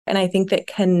And I think that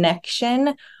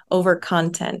connection over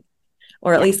content,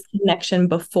 or at least connection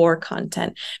before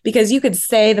content, because you could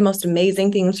say the most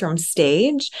amazing things from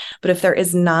stage, but if there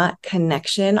is not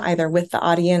connection either with the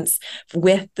audience,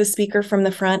 with the speaker from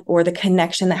the front, or the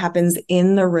connection that happens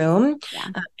in the room,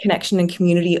 connection and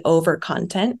community over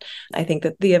content, I think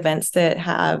that the events that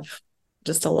have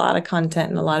just a lot of content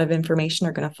and a lot of information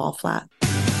are going to fall flat.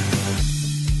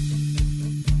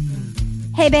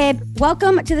 Hey, babe,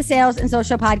 welcome to the Sales and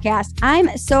Social Podcast.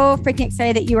 I'm so freaking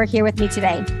excited that you are here with me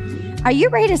today. Are you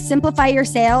ready to simplify your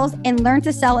sales and learn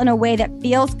to sell in a way that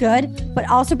feels good, but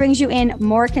also brings you in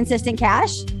more consistent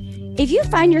cash? If you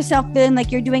find yourself feeling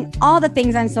like you're doing all the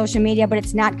things on social media, but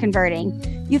it's not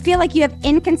converting, you feel like you have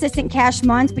inconsistent cash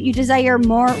months, but you desire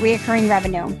more recurring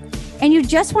revenue, and you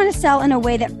just want to sell in a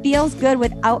way that feels good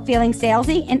without feeling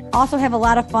salesy and also have a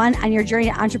lot of fun on your journey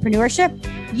to entrepreneurship,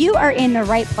 you are in the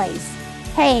right place.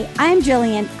 Hey, I'm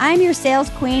Jillian. I'm your sales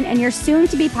queen and your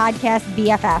soon-to-be podcast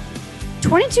BFF.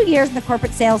 22 years in the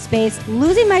corporate sales space,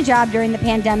 losing my job during the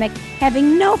pandemic,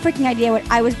 having no freaking idea what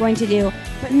I was going to do,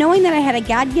 but knowing that I had a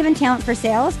God-given talent for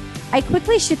sales, I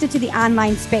quickly shifted to the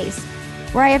online space,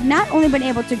 where I have not only been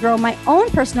able to grow my own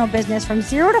personal business from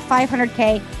 0 to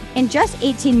 500K in just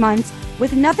 18 months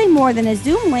with nothing more than a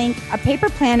Zoom link, a paper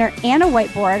planner, and a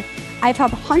whiteboard. I've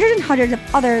helped hundreds and hundreds of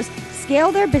others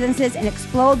scale their businesses and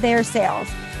explode their sales.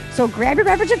 So grab your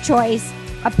beverage of choice,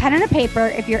 a pen and a paper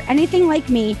if you're anything like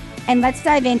me, and let's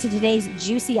dive into today's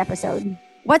juicy episode.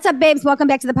 What's up, babes? Welcome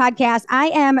back to the podcast. I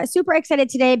am super excited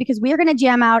today because we are going to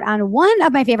jam out on one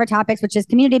of my favorite topics, which is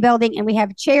community building. And we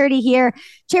have Charity here.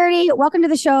 Charity, welcome to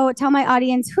the show. Tell my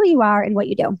audience who you are and what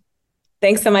you do.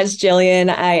 Thanks so much,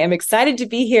 Jillian. I am excited to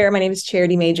be here. My name is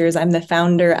Charity Majors. I'm the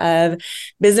founder of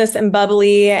Business and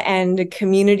Bubbly, and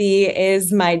community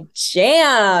is my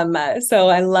jam. So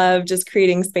I love just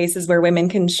creating spaces where women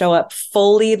can show up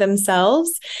fully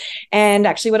themselves, and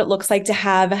actually what it looks like to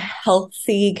have a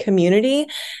healthy community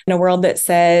in a world that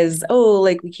says, oh,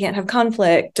 like we can't have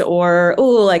conflict, or,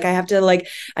 oh, like I have to, like,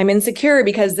 I'm insecure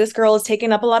because this girl is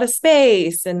taking up a lot of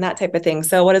space and that type of thing.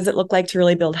 So what does it look like to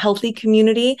really build healthy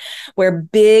community where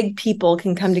big people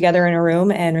can come together in a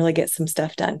room and really get some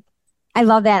stuff done? I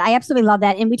love that. I absolutely love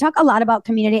that. And we talk a lot about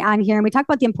community on here, and we talk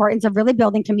about the importance of really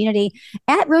building community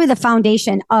at really the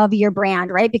foundation of your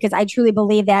brand, right? Because I truly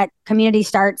believe that community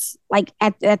starts like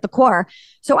at the core.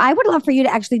 So I would love for you to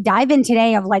actually dive in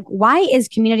today of like, why is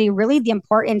community really the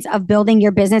importance of building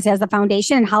your business as the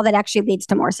foundation, and how that actually leads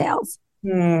to more sales?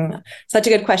 Such a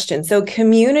good question. So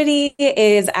community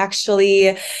is actually,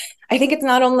 I think it's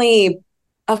not only,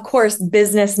 of course,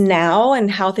 business now and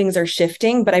how things are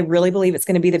shifting, but I really believe it's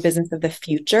going to be the business of the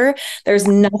future. There's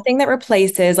nothing that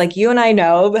replaces, like you and I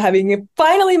know, having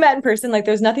finally met in person, like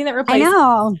there's nothing that replaces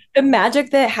the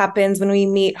magic that happens when we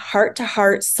meet heart to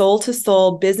heart, soul to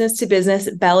soul, business to business,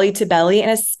 belly to belly.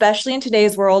 And especially in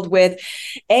today's world with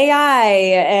AI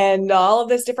and all of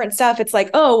this different stuff, it's like,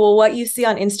 oh, well, what you see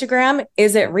on Instagram,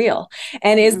 is it real?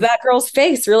 And is that girl's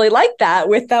face really like that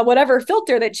with whatever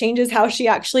filter that changes how she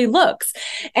actually looks?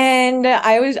 And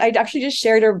I actually just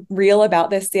shared a reel about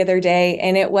this the other day.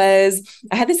 And it was,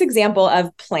 I had this example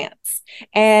of plants,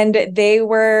 and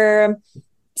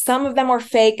some of them were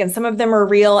fake and some of them were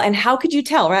real. And how could you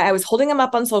tell, right? I was holding them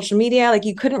up on social media. Like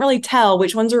you couldn't really tell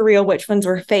which ones were real, which ones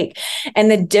were fake. And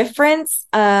the difference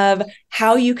of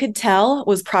how you could tell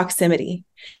was proximity.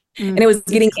 And it was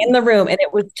getting in the room, and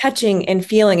it was touching and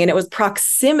feeling, and it was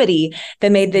proximity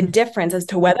that made the difference as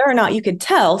to whether or not you could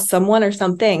tell someone or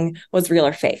something was real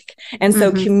or fake. And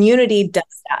so community does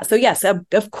that. So yes,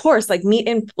 of course, like meet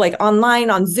in like online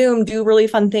on Zoom, do really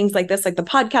fun things like this, like the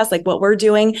podcast, like what we're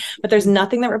doing, but there's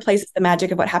nothing that replaces the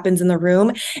magic of what happens in the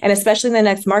room. And especially in the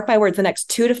next, mark my words, the next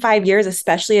 2 to 5 years,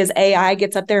 especially as AI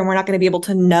gets up there and we're not going to be able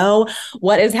to know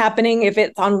what is happening, if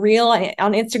it's on real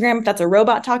on Instagram, if that's a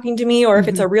robot talking to me, or if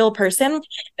it's a real person,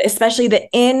 especially the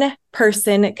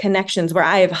in-person connections where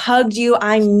I have hugged you.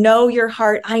 I know your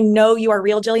heart. I know you are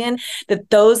real, Jillian, that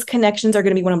those connections are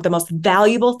going to be one of the most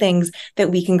valuable things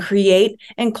that we can create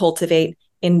and cultivate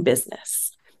in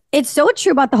business. It's so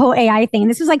true about the whole AI thing.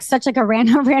 This is like such like a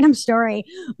random story,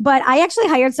 but I actually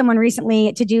hired someone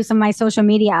recently to do some of my social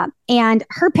media, and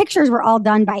her pictures were all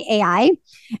done by AI.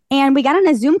 And we got on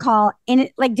a Zoom call, and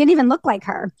it like didn't even look like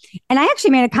her. And I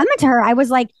actually made a comment to her. I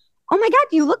was like, oh my God,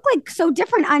 you look like so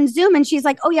different on Zoom. And she's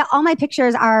like, oh yeah, all my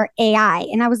pictures are AI.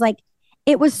 And I was like,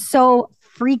 it was so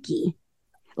freaky.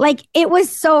 Like, it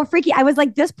was so freaky. I was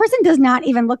like, this person does not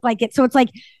even look like it. So it's like,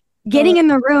 getting in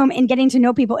the room and getting to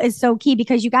know people is so key,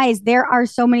 because you guys, there are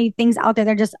so many things out there.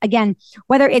 They're just, again,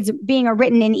 whether it's being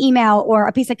written in email or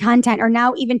a piece of content, or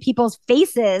now even people's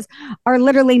faces are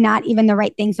literally not even the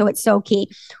right thing. So it's so key.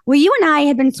 Well, you and I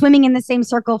have been swimming in the same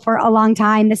circle for a long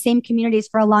time, the same communities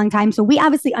for a long time. So we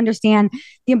obviously understand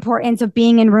the importance of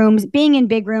being in rooms, being in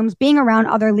big rooms, being around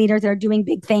other leaders that are doing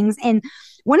big things. And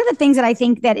one of the things that I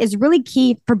think that is really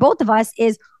key for both of us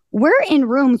is we're in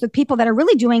rooms with people that are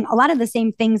really doing a lot of the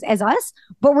same things as us,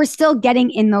 but we're still getting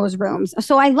in those rooms.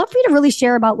 So I'd love for you to really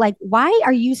share about, like, why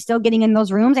are you still getting in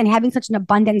those rooms and having such an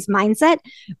abundance mindset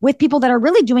with people that are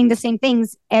really doing the same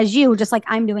things as you, just like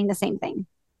I'm doing the same thing?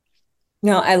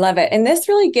 No, I love it. And this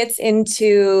really gets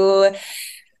into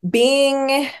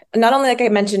being, not only, like I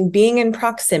mentioned, being in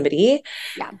proximity,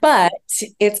 but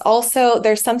it's also,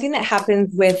 there's something that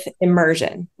happens with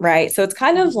immersion, right? So it's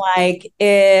kind of like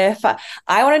if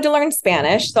I wanted to learn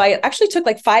Spanish. So I actually took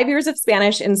like 5 years of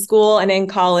Spanish in school and in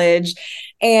college,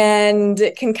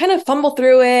 and can kind of fumble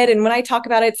through it. And when I talk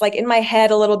about it, it's like in my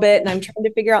head a little bit, and I'm trying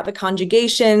to figure out the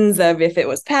conjugations of if it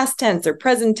was past tense or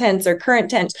present tense or current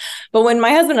tense. But when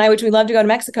my husband and I, which we love to go to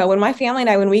Mexico, when my family and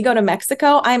I, when we go to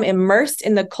Mexico, I'm immersed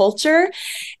in the culture,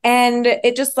 and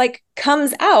it just like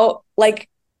comes out like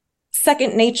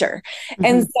second nature. Mm-hmm.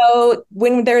 And so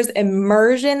when there's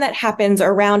immersion that happens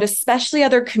around, especially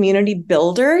other community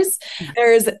builders,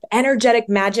 there's energetic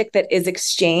magic that is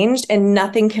exchanged, and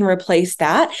nothing can replace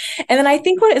that. And then I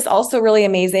think what is also really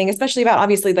amazing, especially about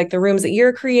obviously like the rooms that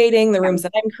you're creating, the rooms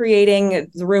that I'm creating,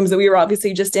 the rooms that we were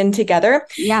obviously just in together.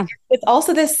 Yeah. It's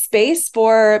also this space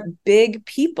for big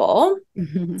people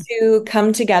to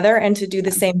come together and to do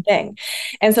the same thing.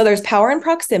 And so there's power in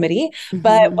proximity,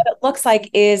 but what it looks like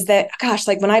is that, gosh,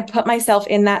 like when I put myself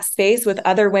in that space with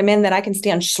other women that I can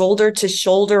stand shoulder to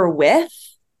shoulder with,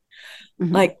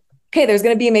 like, okay, there's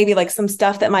going to be maybe like some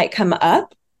stuff that might come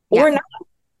up or not.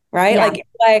 Right.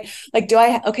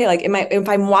 If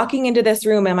I'm walking into this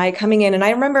room, am I coming in? And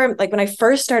I remember like when I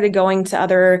first started going to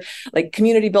other like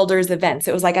community builders events,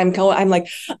 it was like, I'm like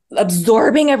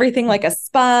absorbing everything like a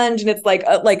sponge. And it's like,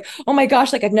 oh my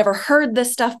gosh, like I've never heard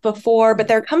this stuff before. But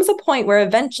there comes a point where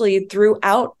eventually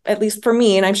throughout, at least for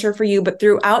me, and I'm sure for you, but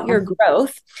throughout your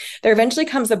growth, there eventually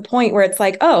comes a point where it's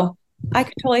like, oh, I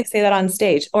could totally say that on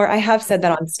stage, or I have said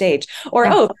that on stage, or,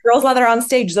 oh, the girls that are on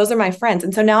stage, those are my friends.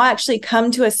 And so now I actually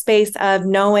come to a space of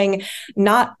knowing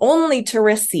not only to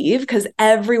receive, because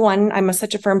everyone, I'm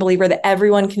such a firm believer that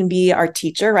everyone can be our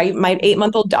teacher, right? My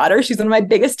 8-month-old daughter, she's one of my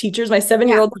biggest teachers, my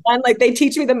 7-year-old son, like they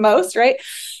teach me the most, right?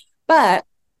 But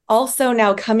also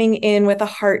now coming in with a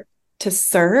heart to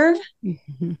serve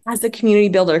as a community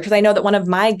builder, because I know that one of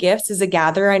my gifts is a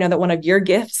gatherer. I know that one of your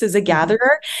gifts is a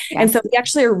gatherer. And so we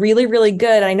actually are really, really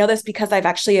good. And I know this because I've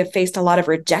actually have faced a lot of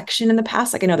rejection in the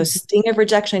past. Like I know the sting of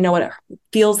rejection. I know what it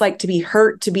feels like to be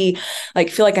hurt, to be like,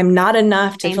 feel like I'm not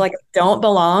enough, to feel like I don't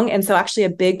belong. And so actually a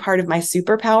big part of my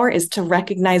superpower is to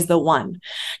recognize the one,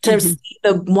 to see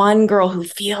the one girl who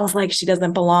feels like she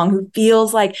doesn't belong, who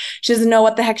feels like she doesn't know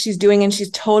what the heck she's doing, and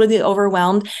she's totally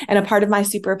overwhelmed. And a part of my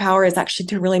superpower is actually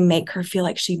to really make her feel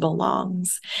like she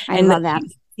belongs. I love that.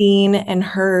 Seen and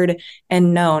heard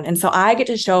and known. And so I get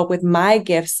to show up with my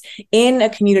gifts in a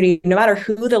community, no matter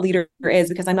who the leader is,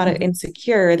 because I'm not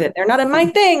insecure that they're not in my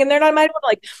thing and they're not my,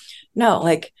 like, no,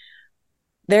 like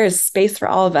there is space for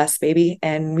all of us, baby.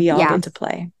 And we all get to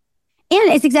play.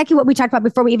 And it's exactly what we talked about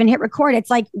before we even hit record. It's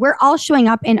like we're all showing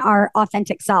up in our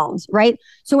authentic selves, right?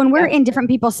 So when we're in different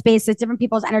people's spaces, different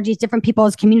people's energies, different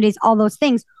people's communities, all those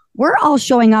things, we're all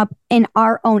showing up in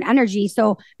our own energy.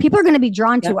 So people are going to be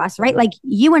drawn to us, right? Like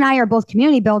you and I are both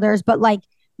community builders, but like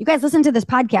you guys listen to this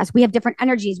podcast, we have different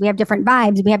energies, we have different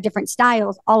vibes, we have different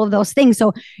styles, all of those things.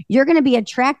 So you're going to be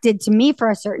attracted to me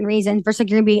for a certain reason versus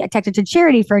you're going to be attracted to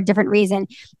Charity for a different reason.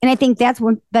 And I think that's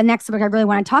what the next subject I really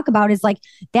want to talk about is like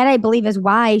that. I believe is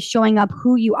why showing up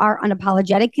who you are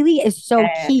unapologetically is so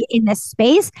key in this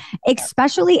space,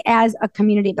 especially as a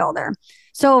community builder.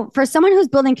 So for someone who's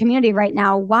building community right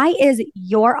now, why is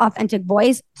your authentic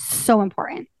voice so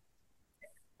important?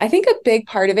 I think a big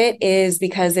part of it is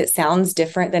because it sounds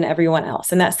different than everyone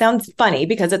else. And that sounds funny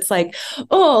because it's like,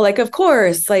 oh, like, of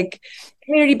course, like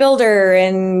community builder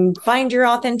and find your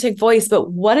authentic voice.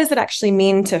 But what does it actually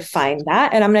mean to find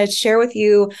that? And I'm going to share with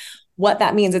you what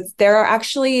that means. There are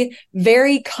actually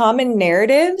very common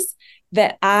narratives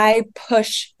that I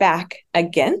push back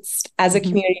against as a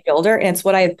community builder. And it's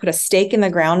what I have put a stake in the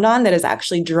ground on that is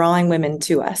actually drawing women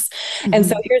to us. And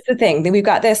so here's the thing, that we've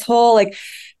got this whole like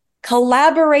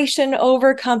collaboration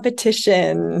over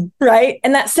competition, right?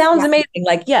 And that sounds amazing.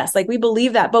 Like, yes, like we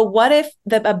believe that. But what if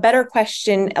a better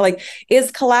question, like, is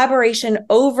collaboration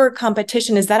over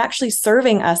competition? Is that actually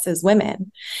serving us as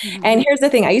women? Mm-hmm. And here's the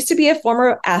thing. I used to be a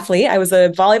former athlete. I was a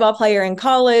volleyball player in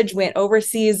college, went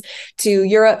overseas to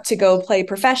Europe to go play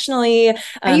professionally.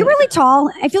 Are you really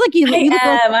tall? I feel like you look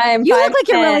like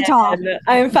you're really tall.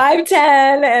 I'm 5'10",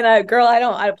 and girl,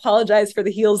 I apologize for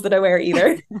the heels that I wear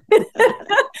either.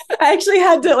 I actually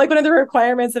had to, like, one of the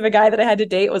requirements of a guy that I had to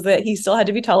date was that he still had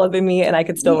to be taller than me and I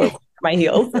could still wear my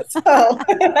heels. So.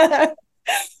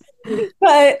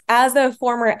 But as a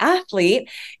former athlete,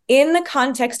 in the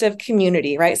context of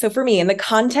community, right? So for me, in the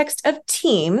context of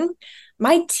team,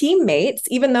 my teammates,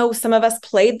 even though some of us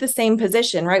played the same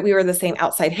position, right? We were the same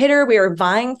outside hitter. We were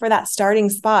vying for that starting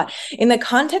spot. In the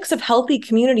context of healthy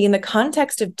community, in the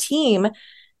context of team,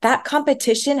 that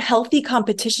competition, healthy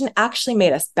competition, actually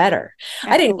made us better.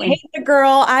 Absolutely. I didn't hate the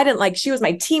girl. I didn't like, she was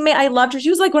my teammate. I loved her.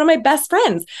 She was like one of my best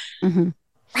friends. Mm-hmm.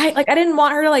 Right? Like, I didn't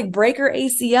want her to like break her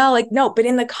ACL. Like, no, but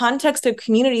in the context of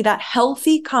community, that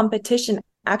healthy competition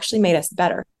actually made us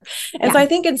better. And so I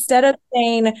think instead of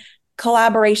saying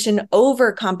collaboration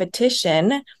over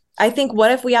competition, I think,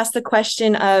 what if we ask the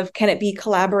question of, can it be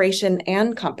collaboration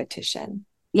and competition?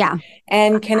 Yeah.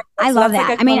 And I love that.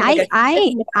 Like, I mean,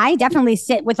 I definitely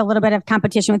sit with a little bit of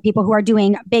competition with people who are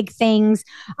doing big things.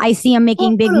 I see them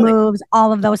making big moves,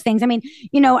 all of those things. I mean,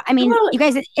 you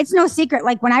guys, it's no secret.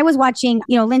 Like, when I was watching,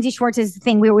 Lindsay Schwartz's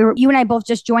thing, we were, you and I both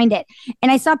just joined it, and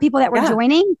I saw people that were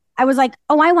joining. I was like,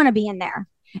 oh, I want to be in there.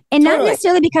 And not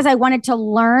necessarily because I wanted to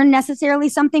learn necessarily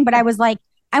something, but I was like,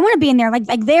 I want to be in there.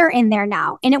 Like they're in there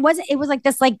now. And it was like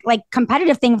this, like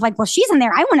competitive thing of like, well, she's in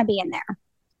there, I want to be in there.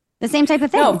 The same type of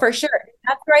thing. No, for sure.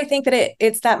 That's where I think that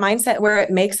it's that mindset where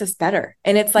it makes us better.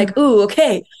 And it's like, ooh,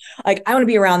 okay. Like, I want to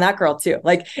be around that girl too.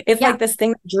 Like, it's like this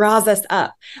thing that draws us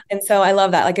up. And so I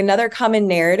love that. Like, another common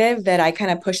narrative that I kind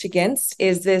of push against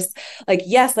is this, like,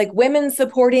 yes, like women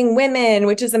supporting women,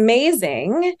 which is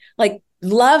amazing. Like,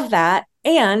 love that.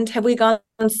 And have we gone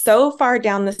so far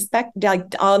down the like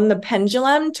on the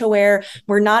pendulum to where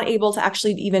we're not able to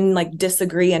actually even like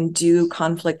disagree and do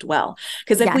conflict well?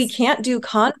 Because if we can't do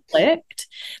conflict,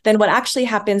 then what actually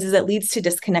happens is it leads to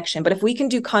disconnection. But if we can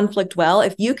do conflict well,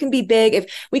 if you can be big,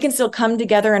 if we can still come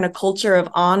together in a culture of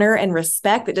honor and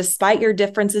respect, that despite your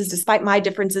differences, despite my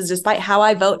differences, despite how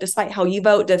I vote, despite how you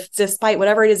vote, despite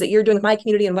whatever it is that you're doing with my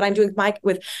community and what I'm doing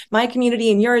with my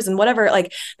community and yours and whatever,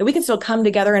 like, that we can still come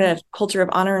together in a culture of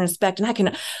honor and respect. And I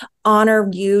can honor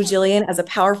you, Jillian, as a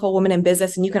powerful woman in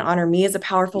business, and you can honor me as a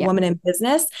powerful woman in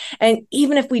business. And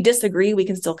even if we disagree, we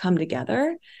can still come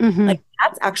together. Mm-hmm. Like,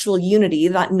 that's actual unity,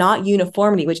 not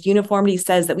uniformity, which uniformity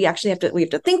says that we actually have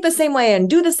to think the same way and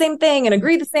do the same thing and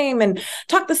agree the same and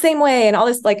talk the same way and all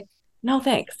this. Like, no,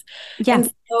 thanks. Yeah.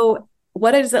 And so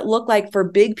what does it look like for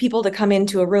big people to come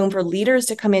into a room, for leaders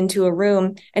to come into a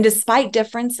room, and despite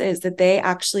differences, that they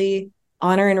actually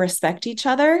honor and respect each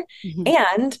other. Mm-hmm.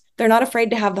 And they're not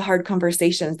afraid to have the hard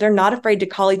conversations. They're not afraid to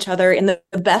call each other in the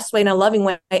best way, in a loving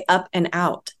way, up and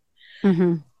out.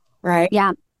 Mm-hmm. Right?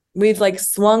 Yeah. We've like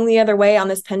swung the other way on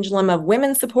this pendulum of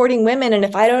women supporting women. And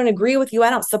if I don't agree with you,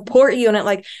 I don't support you.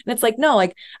 And it's like, no,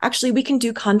 like, actually we can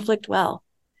do conflict well.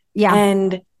 Yeah.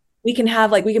 And we can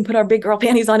put our big girl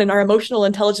panties on and our emotional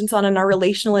intelligence on and our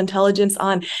relational intelligence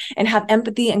on and have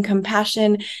empathy and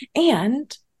compassion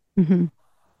and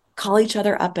call each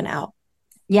other up and out.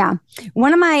 Yeah.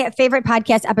 One of my favorite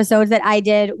podcast episodes that I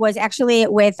did was actually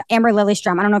with Amber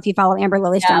Lillystrom. I don't know if you follow Amber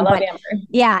Lillystrom. Yeah, I love Amber.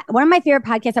 Yeah. One of my favorite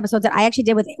podcast episodes that I actually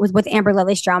did was with Amber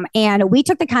Lillystrom. And we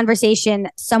took the conversation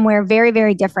somewhere very,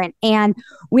 very different. And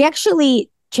we actually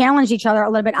challenged each other a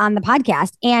little bit on the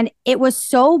podcast. And it was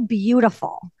so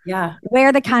beautiful. Yeah.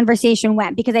 Where the conversation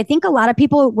went. Because I think a lot of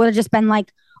people would have just been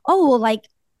like, oh, well, like,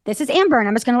 this is Amber and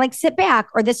I'm just going to like sit back,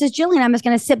 or this is Jillian, I'm just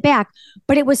going to sit back.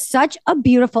 But it was such a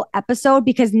beautiful episode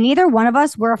because neither one of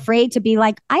us were afraid to be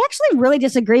like, I actually really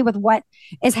disagree with what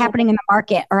is happening in the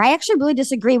market, or I actually really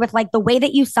disagree with like the way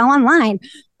that you sell online,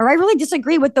 or I really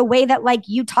disagree with the way that like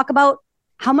you talk about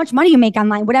how much money you make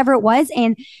online, whatever it was.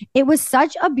 And it was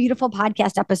such a beautiful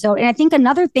podcast episode. And I think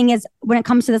another thing is when it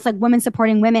comes to this, like women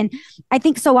supporting women, I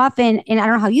think so often, and I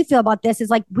don't know how you feel about this,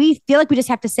 is like, we feel like we just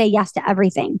have to say yes to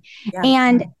everything. Yeah.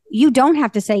 And you don't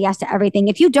have to say yes to everything.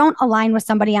 If you don't align with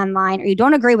somebody online, or you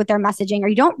don't agree with their messaging, or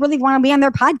you don't really want to be on their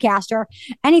podcast or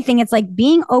anything, it's like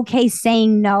being okay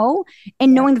saying no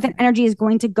and knowing that energy is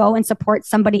going to go and support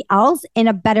somebody else in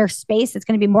a better space that's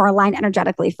going to be more aligned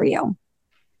energetically for you.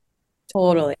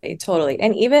 Totally, totally.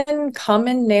 And even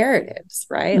common narratives,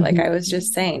 right? Like Mhm. I was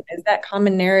just saying, is that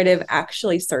common narrative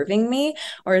actually serving me?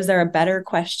 Or is there a better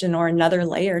question or another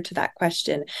layer to that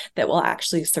question that will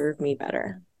actually serve me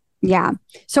better? Yeah.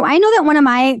 So I know that one of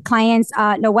my clients,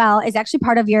 Noelle, is actually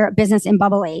part of your business in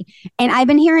Bubbly. And I've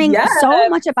been hearing Yeah. so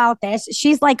much about this.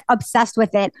 She's like obsessed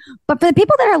with it. But for the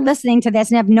people that are listening to this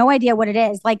and have no idea what it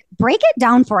is, like break it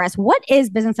down for us. What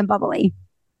is business in Bubbly?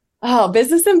 Oh,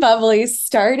 Business and Bubbly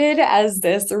started as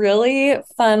this really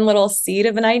fun little seed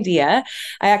of an idea.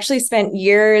 I actually spent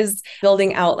years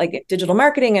building out like digital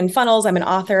marketing and funnels. I'm an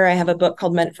author. I have a book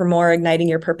called Meant for More, Igniting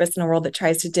Your Purpose in a World That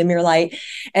Tries to Dim Your Light.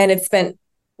 And it's spent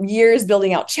years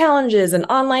building out challenges and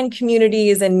online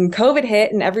communities, and COVID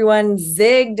hit and everyone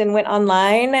zigged and went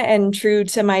online. And true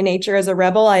to my nature as a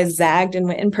rebel, I zagged and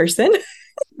went in person.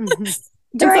 Mhm.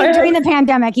 And so During the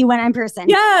pandemic, you went in person.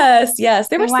 yes, yes.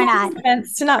 There were And why small not?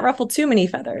 events to not ruffle too many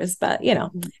feathers, but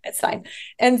Mhm. it's fine.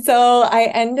 And so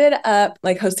I ended up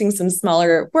like hosting some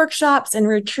smaller workshops and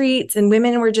retreats, and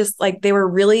women were just like, they were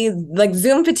really like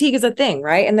Zoom fatigue is a thing,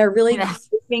 right? And they're really Yes.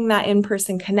 craving that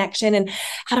in-person connection. And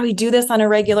how do we do this on a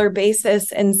regular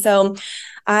basis? And so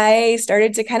I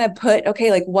started to kind of put,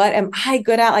 okay, like what am I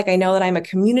good at? Like I know that I'm a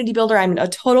community builder, I'm a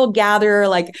total gatherer,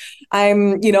 like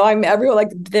I'm everyone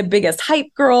like the biggest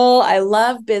hype girl. I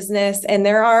love business. And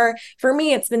for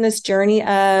me, it's been this journey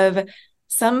of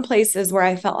some places where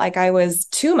I felt like I was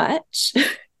too much.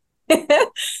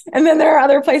 And then there are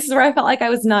other places where I felt like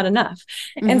I was not enough.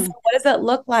 And so Mhm. what does it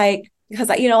look like? Because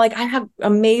like I have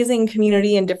amazing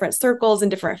community in different circles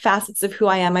and different facets of who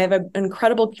I am. I have an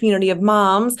incredible community of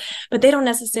moms, but they don't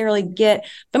necessarily get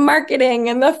the marketing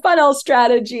and the funnel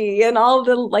strategy and all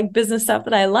the like business stuff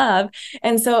that I love.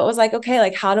 And so it was like, okay,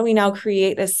 like how do we now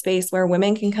create this space where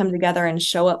women can come together and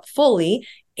show up fully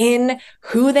in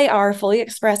who they are, fully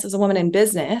expressed as a woman in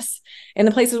business, in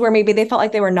the places where maybe they felt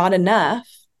like they were not enough.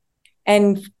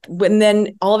 And when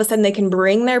then all of a sudden they can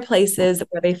bring their places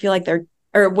where they feel like they're,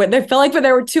 or where they feel like they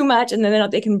were too much, and then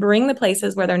they can bring the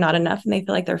places where they're not enough and they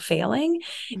feel like they're failing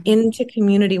into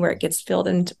community where it gets filled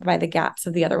in by the gaps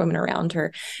of the other women around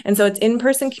her. And so it's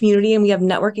in-person community, and we have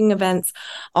networking events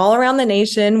all around the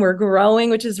nation. We're growing,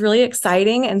 which is really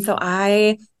exciting. And so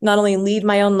I not only lead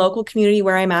my own local community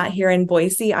where I'm at here in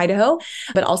Boise, Idaho,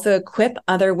 but also equip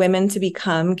other women to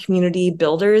become community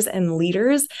builders and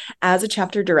leaders as a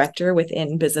chapter director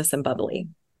within Business and Bubbly.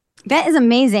 That is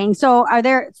amazing. So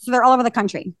they're all over the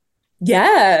country.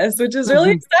 Yes, which is really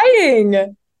Mhm.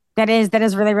 exciting. That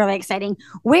is really, really exciting.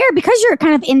 Because you're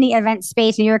kind of in the event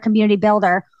space and you're a community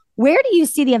builder, where do you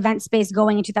see the event space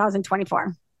going in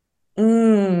 2024?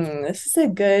 This is a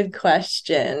good Because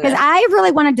question. I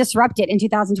really want to disrupt it in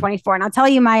 2024. And I'll tell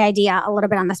you my idea a little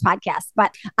bit on this podcast.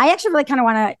 But I actually really kind of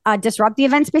want to disrupt the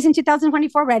event space in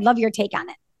 2024, but I'd love your take on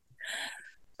it.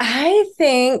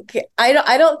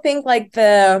 I don't think like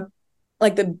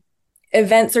the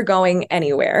events are going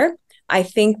anywhere. I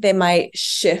think they might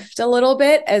shift a little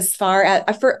bit as far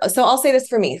as so I'll say this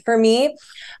for me. For me,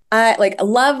 I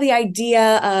love the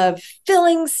idea of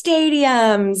filling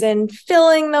stadiums and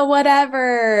filling the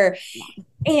whatever.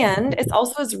 And it's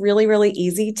also is really, really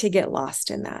easy to get lost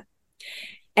in that.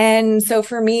 And so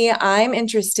for me, I'm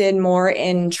interested more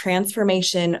in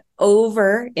transformation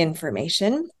over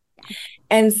information.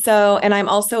 And I'm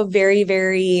also very,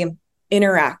 very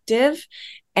interactive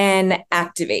and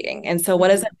activating. And so what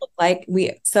does it look like?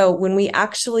 So when we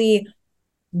actually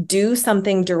do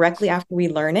something directly after we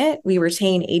learn it, we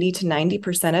retain 80 to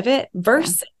 90% of it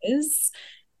versus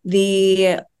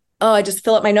the, oh, I just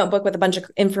fill up my notebook with a bunch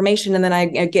of information and then I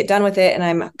get done with it and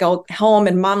I'm go home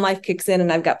and mom life kicks in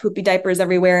and I've got poopy diapers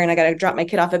everywhere and I got to drop my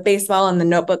kid off at baseball and the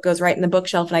notebook goes right in the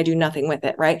bookshelf and I do nothing with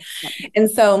it. Right. Yep.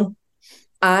 And so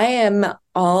I am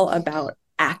all about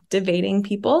activating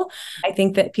people. I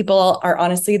think that people are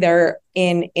honestly, they're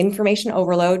in information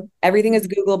overload. Everything is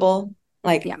Googleable.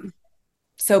 Yeah.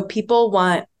 So people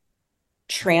want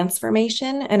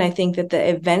transformation. And I think that the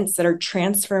events that are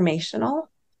transformational,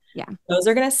 those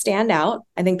are going to stand out.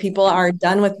 I think people are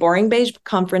done with boring beige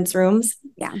conference rooms.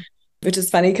 Yeah. Which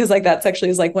is funny because that's actually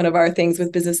is one of our things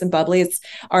with Business and Bubbly. It's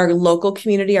our local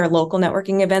community, our local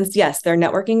networking events. Yes, they're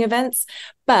networking events,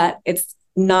 but it's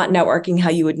not networking how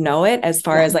you would know it, as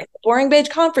far as the boring beige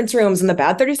conference rooms and the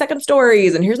bad 30-second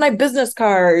stories and here's my business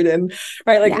card and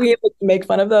right, we make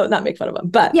fun of those, not make fun of them,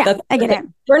 but I get it.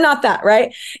 We're not that,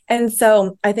 right? And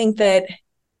so I think that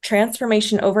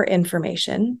transformation over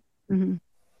information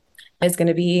is going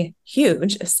to be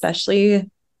huge, especially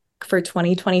for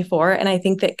 2024. And I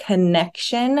think that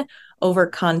connection over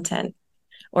content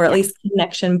or at least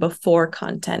connection before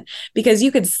content, because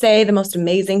you could say the most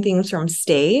amazing things from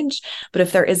stage, but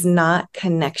if there is not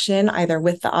connection either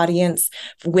with the audience,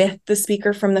 with the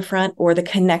speaker from the front, or the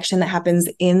connection that happens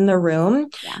in the room,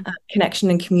 connection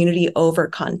and community over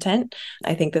content,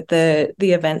 I think that the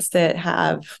events that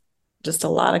have just a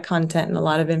lot of content and a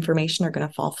lot of information are going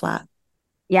to fall flat.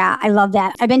 Yeah, I love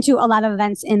that. I've been to a lot of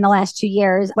events in the last 2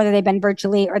 years, whether they've been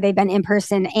virtually or they've been in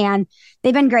person, and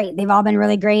they've been great. They've all been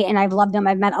really great, and I've loved them.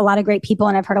 I've met a lot of great people,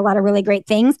 and I've heard a lot of really great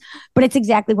things. But it's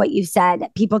exactly what you said.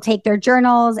 People take their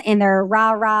journals and they're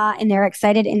rah-rah, and they're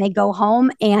excited, and they go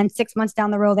home, and 6 months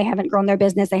down the road, they haven't grown their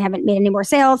business. They haven't made any more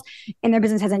sales, and their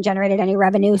business hasn't generated any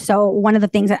revenue. So one of the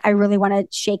things that I really want to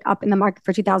shake up in the market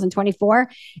for 2024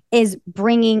 is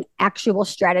bringing actual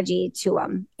strategy to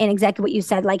them. And exactly what you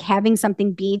said, like having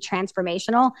something be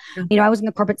transformational. You know, I was in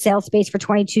the corporate sales space for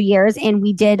 22 years, and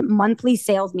we did monthly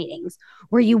sales meetings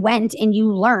where you went and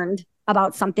you learned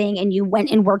about something, and you went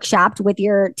and workshopped with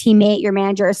your teammate, your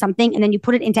manager or something, and then you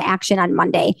put it into action on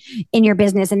Monday in your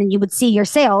business. And then you would see your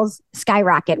sales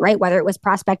skyrocket, right? Whether it was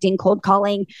prospecting, cold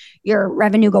calling, your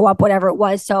revenue go up, whatever it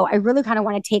was. So I really kind of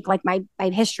want to take like my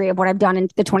history of what I've done in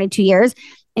the 22 years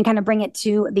and kind of bring it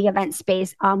to the event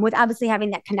space, with obviously having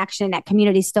that connection and that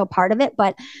community still part of it.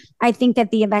 But I think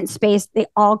that the event space, they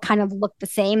all kind of look the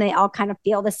same. They all kind of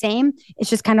feel the same. It's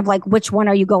just kind of like, which one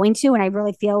are you going to? And I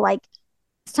really feel like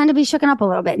it's time to be shooken up a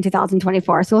little bit in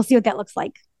 2024. So we'll see what that looks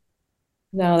like.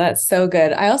 No, that's so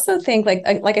good. I also think like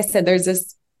I said, there's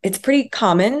this, it's pretty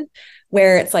common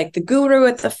where it's like the guru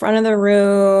at the front of the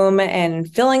room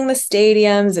and filling the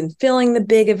stadiums and filling the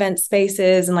big event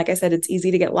spaces. And like I said, it's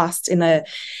easy to get lost in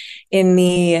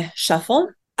the shuffle.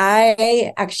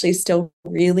 I actually still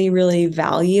really, really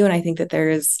value, and I think that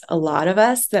there's a lot of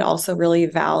us that also really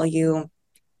value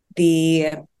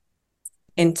the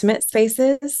intimate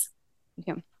spaces.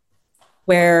 Yeah.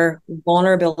 Where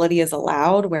vulnerability is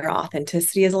allowed, where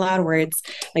authenticity is allowed, where it's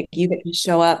like you get to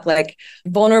show up like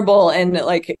vulnerable and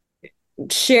like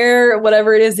share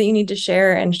whatever it is that you need to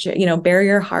share and bare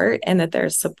your heart, and that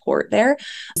there's support there.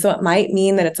 So it might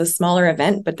mean that it's a smaller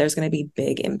event, but there's going to be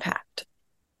big impact.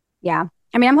 Yeah.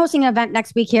 I mean, I'm hosting an event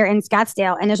next week here in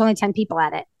Scottsdale, and there's only 10 people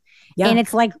at it. Yeah. And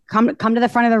it's like, come to the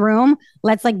front of the room.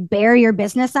 Let's like bear your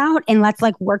business out and let's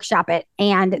like workshop it.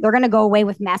 And they're going to go away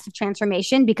with massive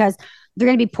transformation because they're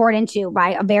going to be poured into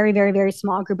by a very, very, very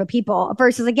small group of people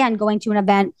versus, again, going to an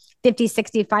event, 50,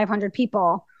 60, 500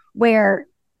 people where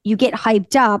you get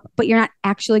hyped up, but you're not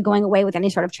actually going away with any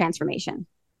sort of transformation.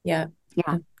 Yeah.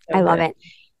 Yeah. I love it.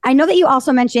 I know that you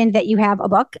also mentioned that you have a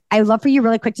book. I would love for you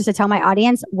really quick just to tell my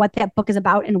audience what that book is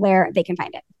about and where they can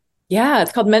find it. Yeah,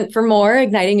 it's called Meant for More,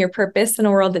 Igniting Your Purpose in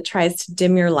a World That Tries to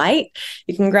Dim Your Light.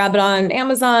 You can grab it on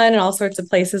Amazon and all sorts of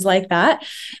places like that.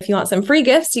 If you want some free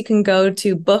gifts, you can go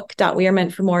to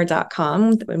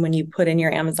book.wearemeantformore.com. When you put in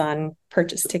your Amazon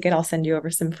purchase ticket, I'll send you over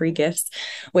some free gifts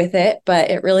with it.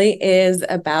 But it really is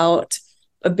about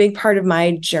a big part of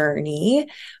my journey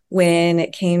when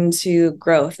it came to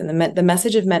growth. And the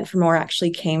message of Meant for More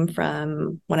actually came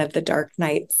from one of the dark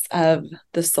nights of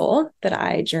the soul that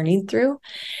I journeyed through.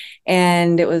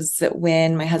 And it was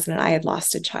when my husband and I had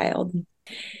lost a child.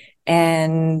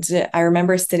 And I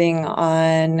remember sitting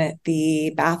on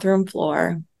the bathroom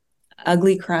floor,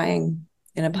 ugly crying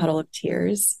in a puddle of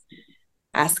tears,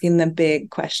 asking the big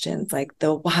questions like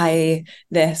the why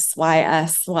this, why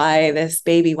us, why this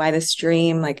baby, why this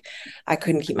dream? Like I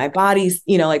couldn't keep my body,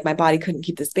 like my body couldn't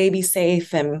keep this baby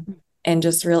safe. And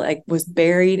just really like was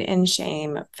buried in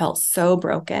shame, felt so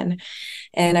broken.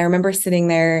 And I remember sitting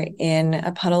there in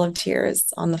a puddle of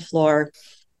tears on the floor,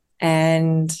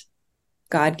 and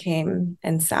God came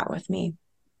and sat with me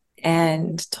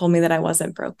and told me that I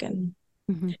wasn't broken,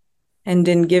 and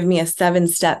didn't give me a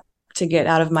 7-step to get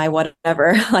out of my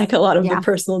whatever, like a lot of the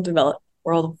personal development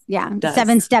world. Yeah. does.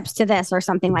 7 steps to this or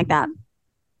something like that.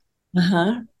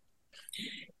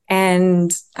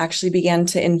 And actually began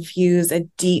to infuse a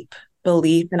deep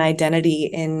belief and identity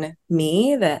in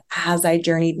me that as I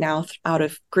journeyed now out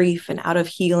of grief and out of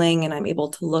healing, and I'm able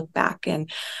to look back and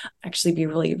actually be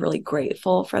really, really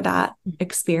grateful for that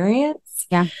experience.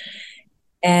 Yeah.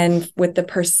 And with the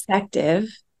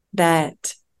perspective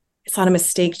that it's not a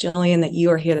mistake, Jillian, that you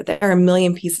are here, that there are a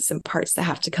million pieces and parts that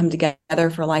have to come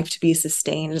together for life to be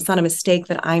sustained. It's not a mistake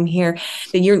that I'm here,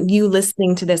 that you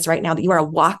listening to this right now, that you are a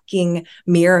walking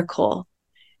miracle.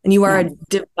 And you are a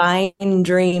divine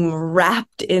dream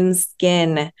wrapped in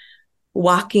skin,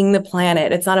 walking the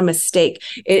planet. It's not a mistake.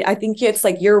 I think it's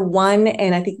like you're one,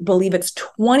 and I believe it's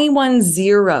 21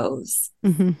 zeros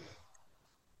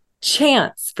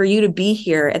chance for you to be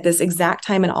here at this exact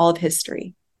time in all of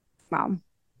history. Wow.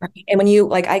 Right. And when you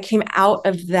like, I came out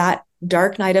of that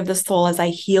dark night of the soul as I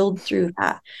healed through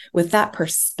that with that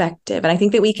perspective. And I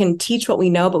think that we can teach what we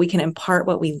know, but we can impart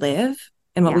what we live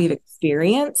and what we've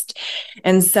experienced.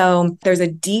 And so there's a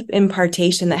deep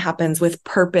impartation that happens with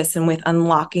purpose and with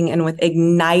unlocking and with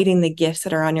igniting the gifts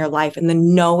that are on your life and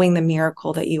then knowing the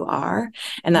miracle that you are.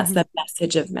 And that's the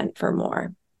message of Meant for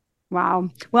More. Wow.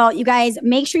 Well, you guys,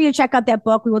 make sure you check out that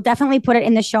book. We will definitely put it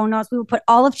in the show notes. We will put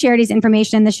all of Charity's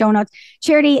information in the show notes.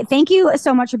 Charity, thank you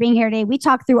so much for being here today. We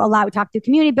talked through a lot. We talked through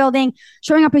community building,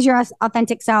 showing up as your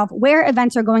authentic self, where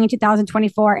events are going in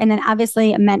 2024, and then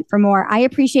obviously Meant for More. I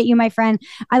appreciate you, my friend.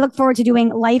 I look forward to doing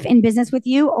life and business with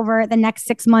you over the next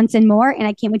 6 months and more. And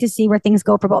I can't wait to see where things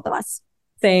go for both of us.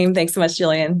 Same. Thanks so much,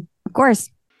 Jillian. Of course.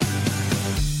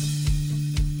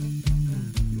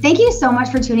 Thank you so much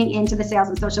for tuning in to the Sales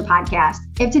and Social Podcast.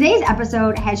 If today's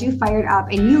episode has you fired up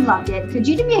and you loved it, could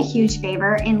you do me a huge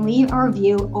favor and leave a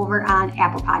review over on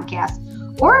Apple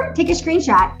Podcasts? Or take a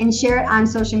screenshot and share it on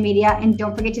social media, and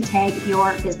don't forget to tag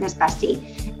your business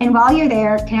bestie. And while you're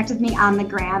there, connect with me on the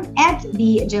gram at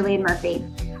the Jillian Murphy.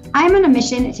 I'm on a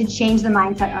mission to change the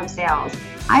mindset of sales.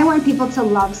 I want people to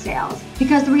love sales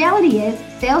because the reality is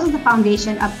sales is the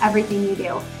foundation of everything you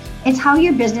do. It's how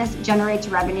your business generates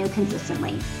revenue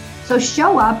consistently. So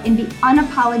show up and be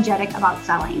unapologetic about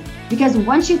selling, because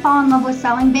once you fall in love with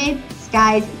selling, babe,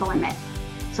 sky's the limit.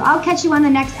 So I'll catch you on the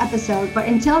next episode. But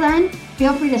until then,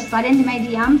 feel free to slide into my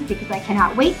DMs because I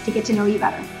cannot wait to get to know you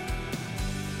better.